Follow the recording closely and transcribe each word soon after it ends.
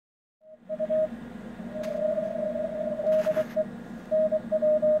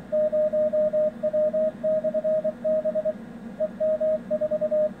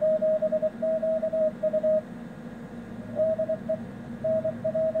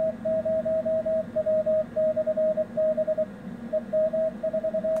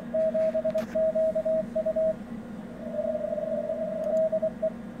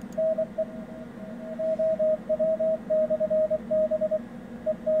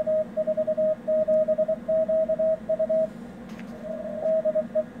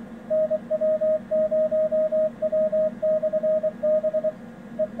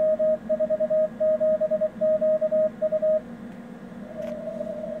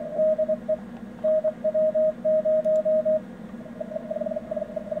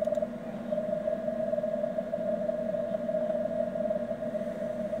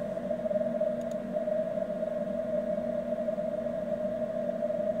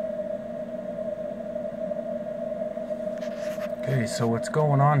Okay, so what's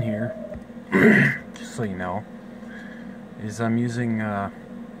going on here, just so you know, is I'm using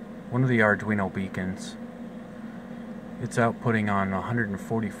one of the Arduino beacons. It's outputting on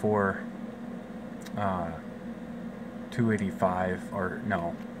 144 285, or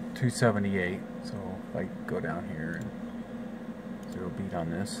no, 278. So if I go down here and zero beat on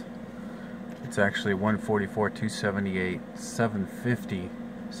this, it's actually 144 278 750.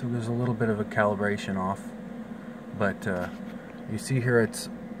 So there's a little bit of a calibration off, but you see here it's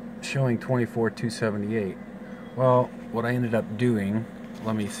showing 24 278. Well, what I ended up doing,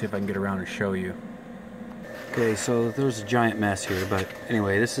 let me see if I can get around and show you. Okay, so there's a giant mess here, but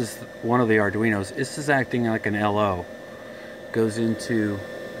anyway, this is one of the Arduinos. This is acting like an LO. Goes into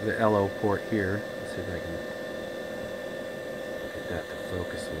the LO port here. Let's see if I can get that to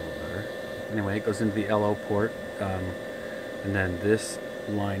focus a little better. Anyway, it goes into the LO port, and then this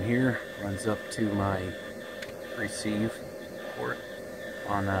line here runs up to my receive port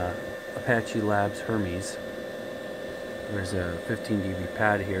on Apache Labs Hermes. There's a 15 dB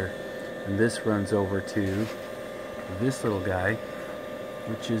pad here, and this runs over to this little guy,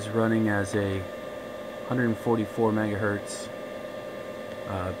 which is running as a 144 megahertz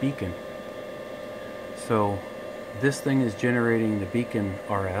beacon. So this thing is generating the beacon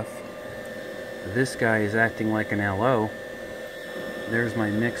RF. This guy is acting like an LO. There's my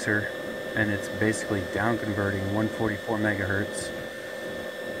mixer, and it's basically down converting 144 megahertz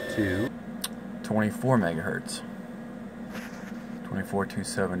to 24 megahertz, 24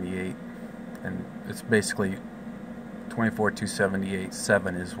 278, and it's basically 24 278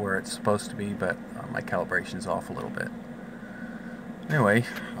 7 is where it's supposed to be, but my calibration is off a little bit. Anyway,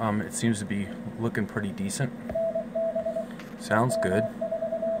 it seems to be looking pretty decent. Sounds good.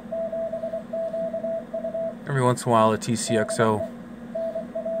 Every once in a while, the TCXO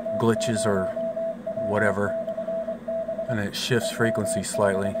glitches or whatever, and it shifts frequency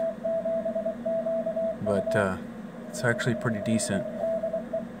slightly, but it's actually pretty decent.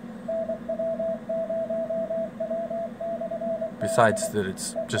 Besides that,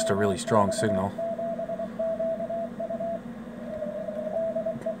 it's just a really strong signal.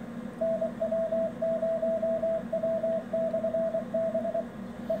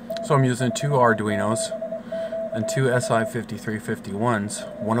 So I'm using two Arduinos and two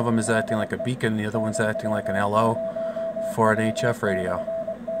Si5351s. One of them is acting like a beacon, the other one's acting like an LO for an HF radio,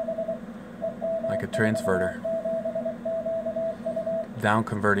 like a transverter, down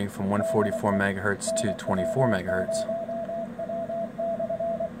converting from 144 megahertz to 24 megahertz.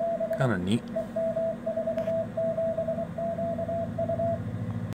 Kind of neat.